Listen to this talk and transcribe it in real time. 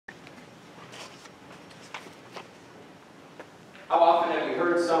How often have you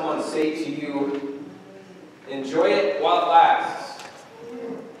heard someone say to you, enjoy it while it lasts?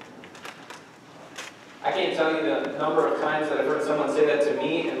 I can't tell you the number of times that I've heard someone say that to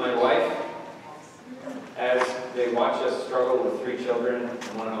me and my wife as they watch us struggle with 3 children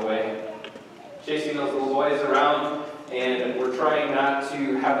and one on the way, chasing those little boys around, and we're trying not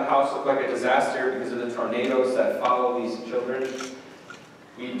to have the house look like a disaster because of the tornadoes that follow these children.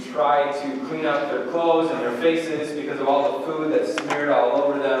 We try to clean up their clothes and their faces because of all the food that's smeared all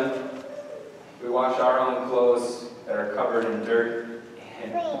over them. We wash our own clothes that are covered in dirt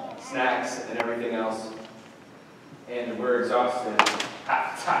and snacks and everything else. And we're exhausted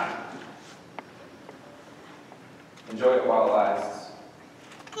half the time. Enjoy it while it lasts.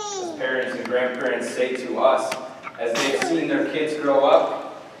 As parents and grandparents say to us, as they've seen their kids grow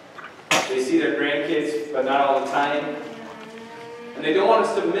up, they see their grandkids, but not all the time. And they don't want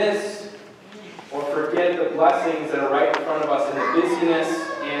us to miss or forget the blessings that are right in front of us in the busyness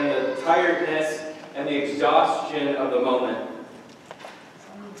and the tiredness and the exhaustion of the moment.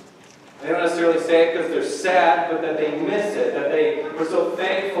 They don't necessarily say it because they're sad, but that they miss it, that they were so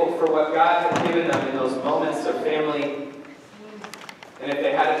thankful for what God had given them in those moments of family. And if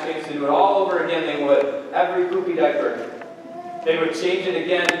they had a chance to do it all over again, they would. Every poopy diaper. They would change it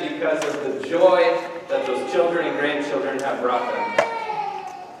again because of the joy that those children and grandchildren have brought them.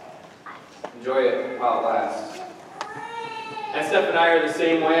 Enjoy it while it lasts. And Steph and I are the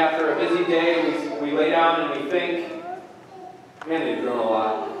same way. After a busy day, we lay down and we think, man, they've grown a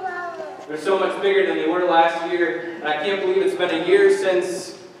lot. They're so much bigger than they were last year. And I can't believe it's been a year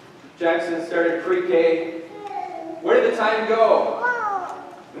since Jackson started pre-K. Where did the time go?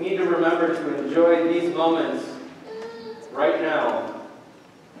 We need to remember to enjoy these moments right now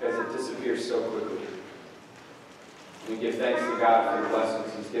because it disappears so quickly. We give thanks to God for the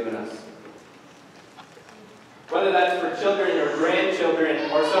blessings He's given us. Whether that's for children or grandchildren,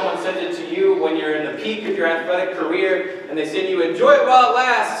 or someone sent it to you when you're in the peak of your athletic career and they say to you, enjoy it while it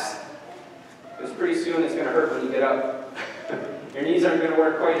lasts. Because pretty soon it's going to hurt when you get up. Your knees aren't going to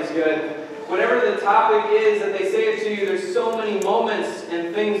work quite as good. Whatever the topic is that they say it to you, there's so many moments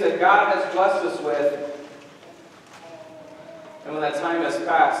and things that God has blessed us with. And when that time has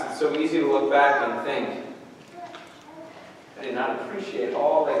passed, it's so easy to look back and think, I did not appreciate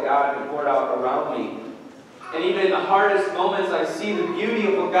all that God had poured out around me. And even in the hardest moments, I see the beauty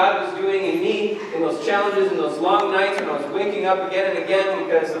of what God was doing in me, in those challenges, in those long nights when I was waking up again and again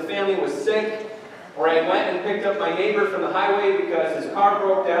because the family was sick, or I went and picked up my neighbor from the highway because his car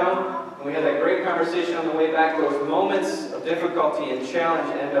broke down, and we had that great conversation on the way back. Those moments of difficulty and challenge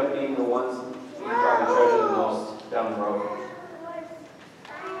end up being the ones that you probably treasure the most down the road.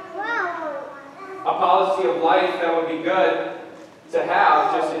 A policy of life that would be good to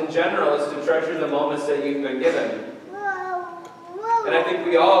have, just in general, is to treasure the moments that you've been given. And I think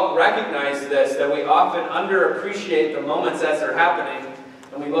we all recognize this, that we often underappreciate the moments as they're happening,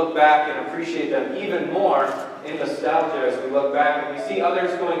 and we look back and appreciate them even more in nostalgia as we look back. And we see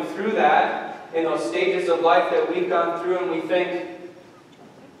others going through that in those stages of life that we've gone through, and we think,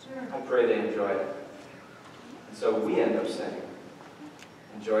 I pray they enjoy it. And so we end up saying,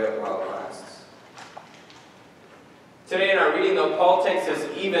 enjoy it while it lasts. Today in our reading, though, Paul takes us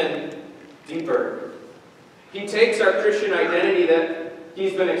even deeper. He takes our Christian identity that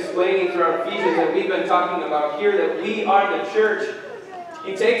he's been explaining throughout Ephesians, that we've been talking about here, that we are the church.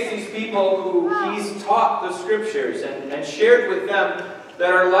 He takes these people who he's taught the Scriptures and shared with them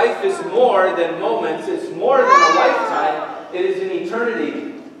that our life is more than moments, it's more than a lifetime, it is an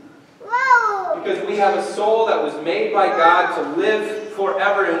eternity. Because we have a soul that was made by God to live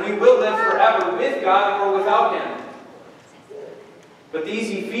forever, and we will live forever with God or without Him. But these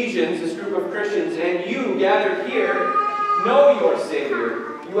Ephesians, this group of Christians, and you gathered here, know your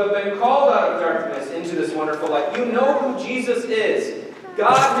Savior. You have been called out of darkness into this wonderful light. You know who Jesus is.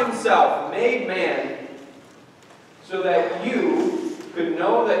 God Himself made man so that you could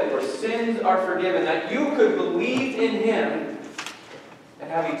know that your sins are forgiven, that you could believe in Him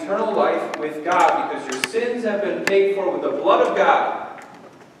and have eternal life with God because your sins have been paid for with the blood of God.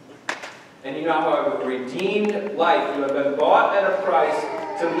 And you now have a redeemed life. You have been bought at a price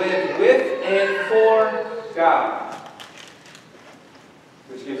to live with and for God.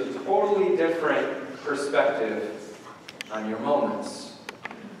 Which gives a totally different perspective on your moments,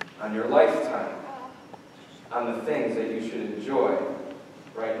 on your lifetime, on the things that you should enjoy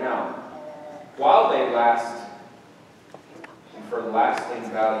right now, while they last, and for lasting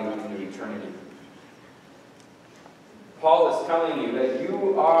value into eternity. Paul is telling you that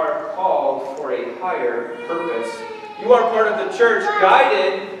you are called for a higher purpose. You are part of the church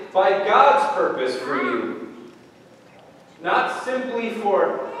guided by God's purpose for you. Not simply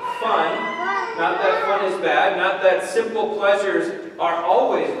for fun, not that fun is bad, not that simple pleasures are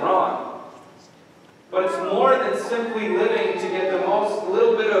always wrong, but it's more than simply living to get the most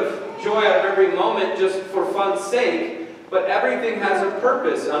little bit of joy out of every moment just for fun's sake, but everything has a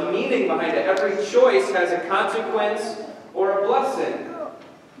purpose, a meaning behind it. Every choice has a consequence or a blessing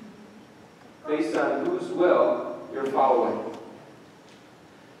based on whose will you're following.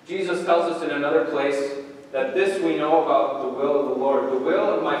 Jesus tells us in another place that this we know about the will of the Lord. The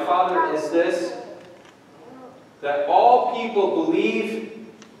will of my Father is this, that all people believe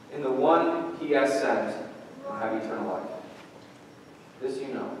in the one He has sent and have eternal life. This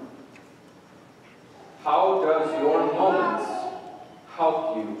you know. How does your moments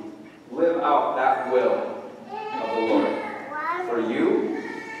help you live out that will of the Lord? For you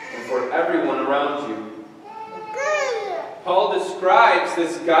and for everyone around you. Paul describes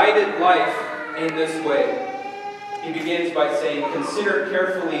this guided life in this way. He begins by saying, consider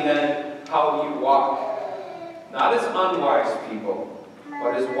carefully then how you walk. Not as unwise people,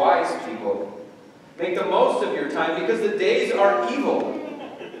 but as wise people. Make the most of your time because the days are evil.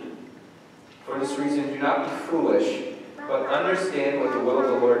 For this reason, do not be foolish, but understand what the will of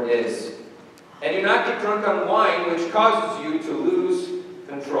the Lord is. And do not get drunk on wine, which causes you to lose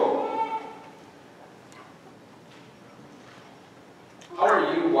control. How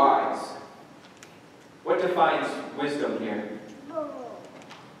are you wise? What defines wisdom here?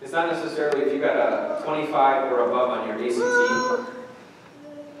 It's not necessarily if you got a 25 or above on your ACT.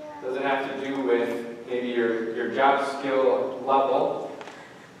 It doesn't have to do with maybe your job skill level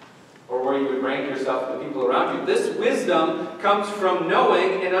or where you would rank yourself with the people around you. This wisdom comes from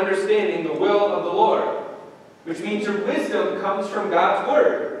knowing and understanding the will of the Lord, which means your wisdom comes from God's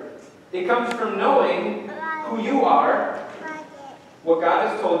Word. It comes from knowing who you are, what God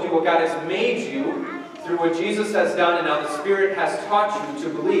has told you, what God has made you, through what Jesus has done and now the Spirit has taught you to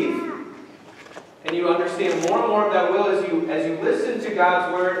believe. And you understand more and more of that will as you listen to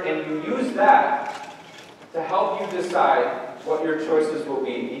God's Word and you use that to help you decide what your choices will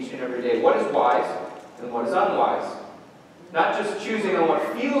be each and every day. What is wise and what is unwise. Not just choosing on what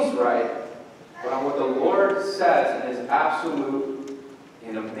feels right, but on what the Lord says in His absolute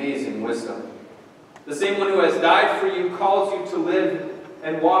and amazing wisdom. The same one who has died for you calls you to live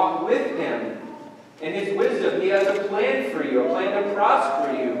and walk with Him. In His wisdom, He has a plan for you, a plan to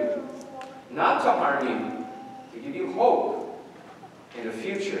prosper you, not to harm you, to give you hope in a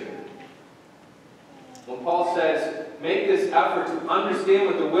future. When Paul says, make this effort to understand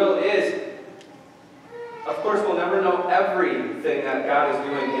what the will is, of course we'll never know everything that God is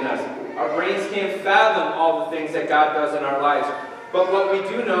doing in us. Our brains can't fathom all the things that God does in our lives. But what we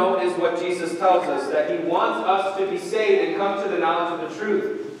do know is what Jesus tells us, that He wants us to be saved and come to the knowledge of the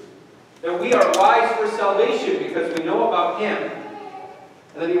truth. That we are wise for salvation because we know about Him.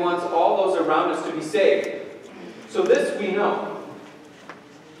 And that He wants all those around us to be saved. So this we know.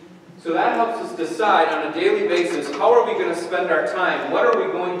 So that helps us decide on a daily basis, how are we going to spend our time? What are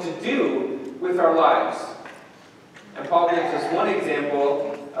we going to do with our lives? And Paul gives us one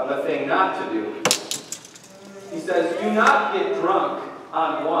example of a thing not to do. He says, do not get drunk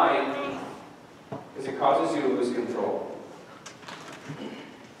on wine because it causes you to lose control.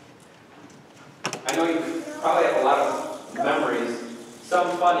 I know you probably have a lot of memories,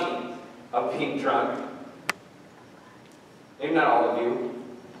 some funny, of being drunk. Maybe not all of you,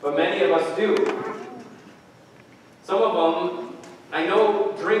 but many of us do. Some of them, I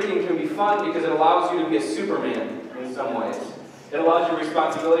know drinking can be fun because it allows you to be a Superman in some ways. It allows your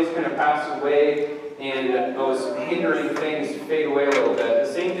responsibilities kind of pass away and those hindering things fade away a little bit.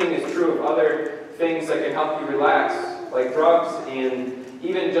 The same thing is true of other things that can help you relax, like drugs and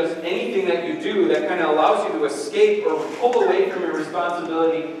even just anything that you do that kind of allows you to escape or pull away from your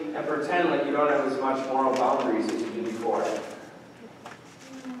responsibility and pretend like you don't have as much moral boundaries as you did before.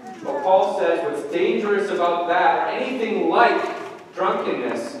 But Paul says what's dangerous about that, or anything like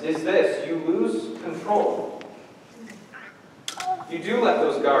drunkenness, is this: you lose control. You do let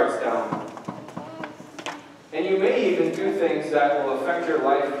those guards down. And you may even do things that will affect your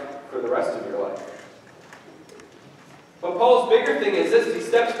life for the rest of your life. But Paul's bigger thing is this: he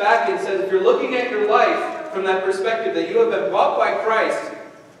steps back and says, if you're looking at your life from that perspective, that you have been bought by Christ,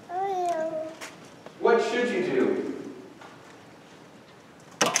 what should you do?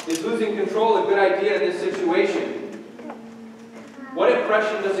 Is losing control a good idea in this situation? What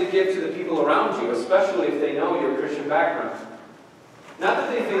impression does it give to the people around you, especially if they know your Christian background? Not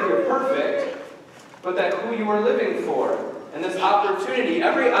that they think you're perfect, but that who you are living for. And this opportunity,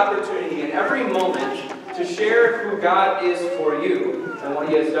 every opportunity and every moment to share who God is for you and what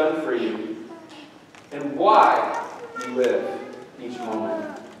He has done for you. And why we live each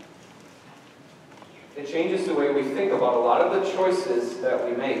moment. It changes the way we think about a lot of the choices that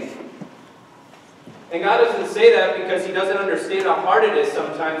we make. And God doesn't say that because He doesn't understand how hard it is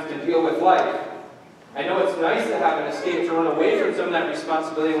sometimes to deal with life. I know it's nice to have an escape to run away from some of that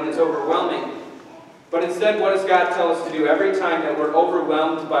responsibility when it's overwhelming. But instead, what does God tell us to do every time that we're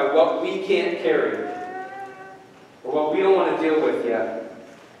overwhelmed by what we can't carry? Or what we don't want to deal with yet?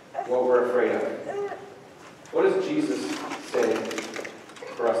 What we're afraid of? What does Jesus say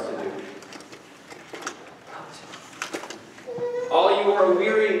for us to do? All you are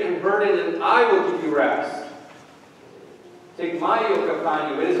weary and burdened, and I will give you rest. Take my yoke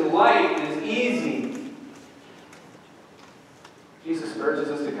upon you. It is light, it is easy. Jesus urges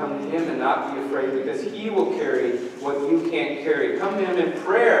us to come to Him and not be afraid, because He will carry what you can't carry. Come to Him in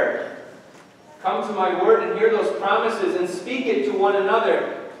prayer. Come to my word and hear those promises and speak it to one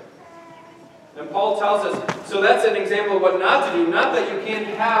another. And Paul tells us, so that's an example of what not to do. Not that you can't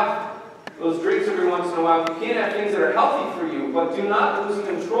have those drinks every once in a while. You can't have things that are healthy for you. But do not lose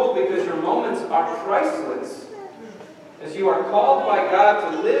control, because your moments are priceless. As you are called by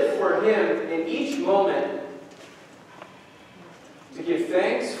God to live for Him in each moment, to give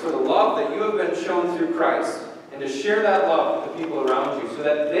thanks for the love that you have been shown through Christ, and to share that love with the people around you so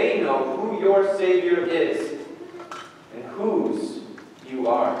that they know who your Savior is and whose you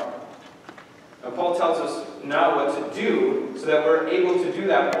are. And Paul tells us now what to do so that we're able to do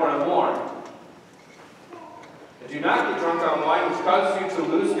that more and more. And do not get drunk on wine, which causes you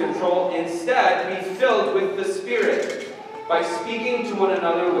to lose control. Instead, be filled with the Spirit by speaking to one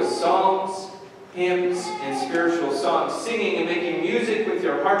another with psalms, hymns, and spiritual songs, singing and making music with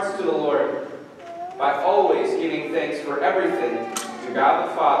your hearts to the Lord, by always giving thanks for everything to God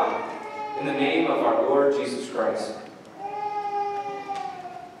the Father in the name of our Lord Jesus Christ.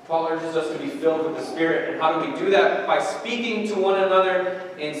 Paul urges us to be filled with the Spirit. And how do we do that? By speaking to one another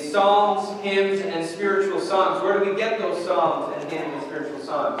in psalms, hymns, and spiritual songs. Where do we get those psalms and hymns and spiritual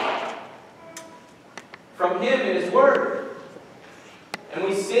songs? From Him in His Word. And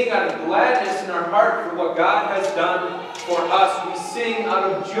we sing out of gladness in our heart for what God has done for us. We sing out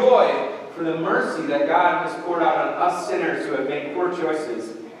of joy for the mercy that God has poured out on us sinners who have made poor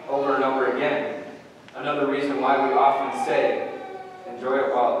choices over and over again. Another reason why we often say, enjoy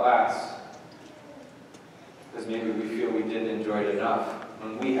it while it lasts. Because maybe we feel we didn't enjoy it enough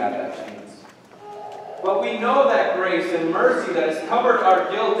when we had that chance. But we know that grace and mercy that has covered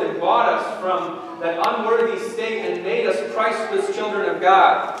our guilt and bought us from that unworthy state and made us Christless children of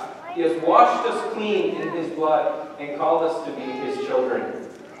God. He has washed us clean in His blood and called us to be His children.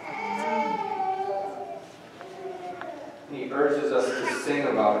 And He urges us to sing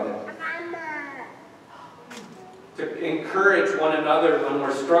about it. To encourage one another when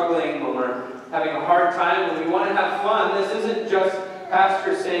we're struggling, when we're having a hard time, when we want to have fun. This isn't just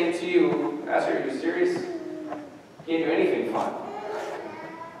Pastor saying to you, Pastor, are you serious? You can't do anything fun.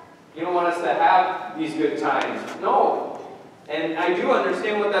 You don't want us to have these good times. No. And I do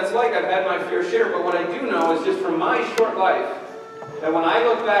understand what that's like. I've had my fair share, but what I do know is just from my short life, that when I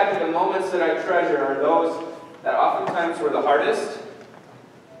look back at the moments that I treasure are those that oftentimes were the hardest,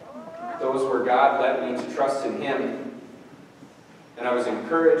 those where God led me to trust in Him. And I was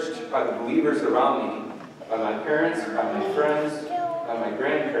encouraged by the believers around me, by my parents, by my friends, by my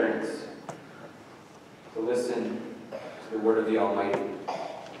grandparents, to listen to the Word of the Almighty,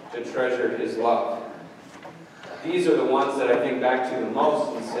 to treasure His love. These are the ones that I think back to the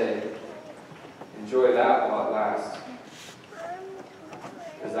most and say, enjoy that while it lasts.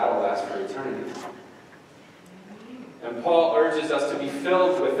 Because that will last for eternity. And Paul urges us to be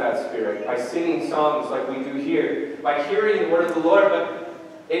filled with that Spirit by singing songs like we do here, by hearing the Word of the Lord. But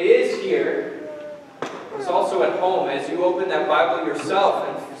it is here. It's also at home as you open that Bible yourself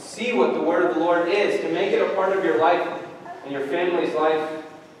and see what the Word of the Lord is, to make it a part of your life and your family's life,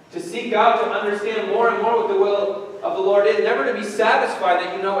 to seek out to understand more and more what the will of the Lord is, never to be satisfied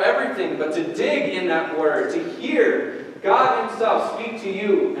that you know everything, but to dig in that Word, to hear God Himself speak to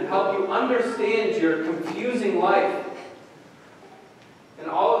you and help you understand your confusing life. And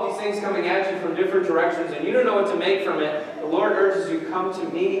all of these things coming at you from different directions, and you don't know what to make from it, the Lord urges you, come to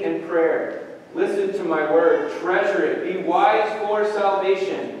me in prayer. Listen to my word. Treasure it. Be wise for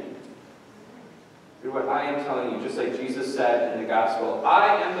salvation. Through what I am telling you, just like Jesus said in the gospel,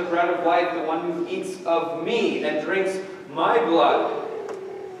 I am the bread of life. The one who eats of me and drinks my blood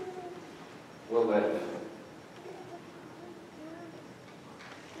will live.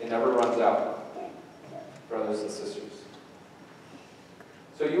 It never runs out, brothers and sisters.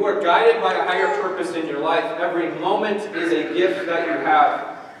 So you are guided by a higher purpose in your life. Every moment is a gift that you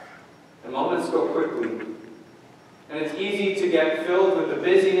have. And moments go quickly. And it's easy to get filled with the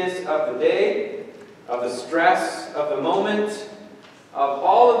busyness of the day, of the stress of the moment, of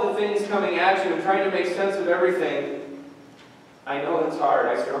all of the things coming at you and trying to make sense of everything. I know it's hard.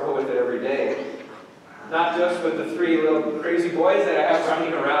 I struggle with it every day. Not just with the 3 little crazy boys that I have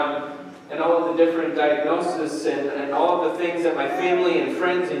running around and all of the different diagnoses and all of the things that my family and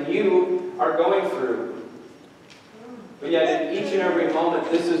friends and you are going through. But yet in each and every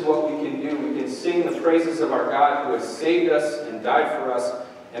moment, this is what we can do. We can sing the praises of our God who has saved us and died for us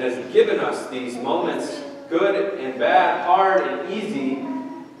and has given us these moments, good and bad, hard and easy,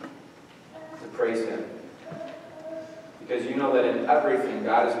 to praise Him. Because you know that in everything,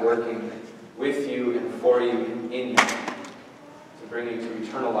 God is working with you and for you and in you to bring you to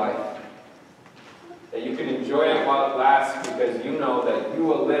eternal life. That you can enjoy it while it lasts because you know that you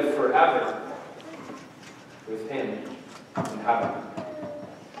will live forever with Him in heaven.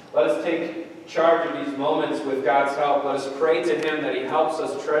 Let us take charge of these moments with God's help. Let us pray to Him that He helps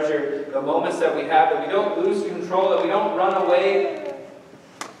us treasure the moments that we have, that we don't lose control, that we don't run away,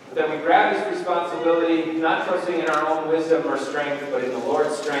 but that we grab His responsibility, not trusting in our own wisdom or strength, but in the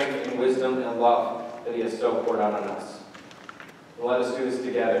Lord's strength and wisdom and love that He has so poured out on us. And let us do this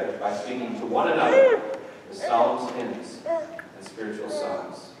together by speaking to one another with psalms, hymns, and spiritual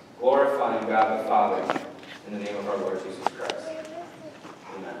songs, glorifying God the Father in the name of our Lord Jesus Christ.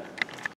 Amen.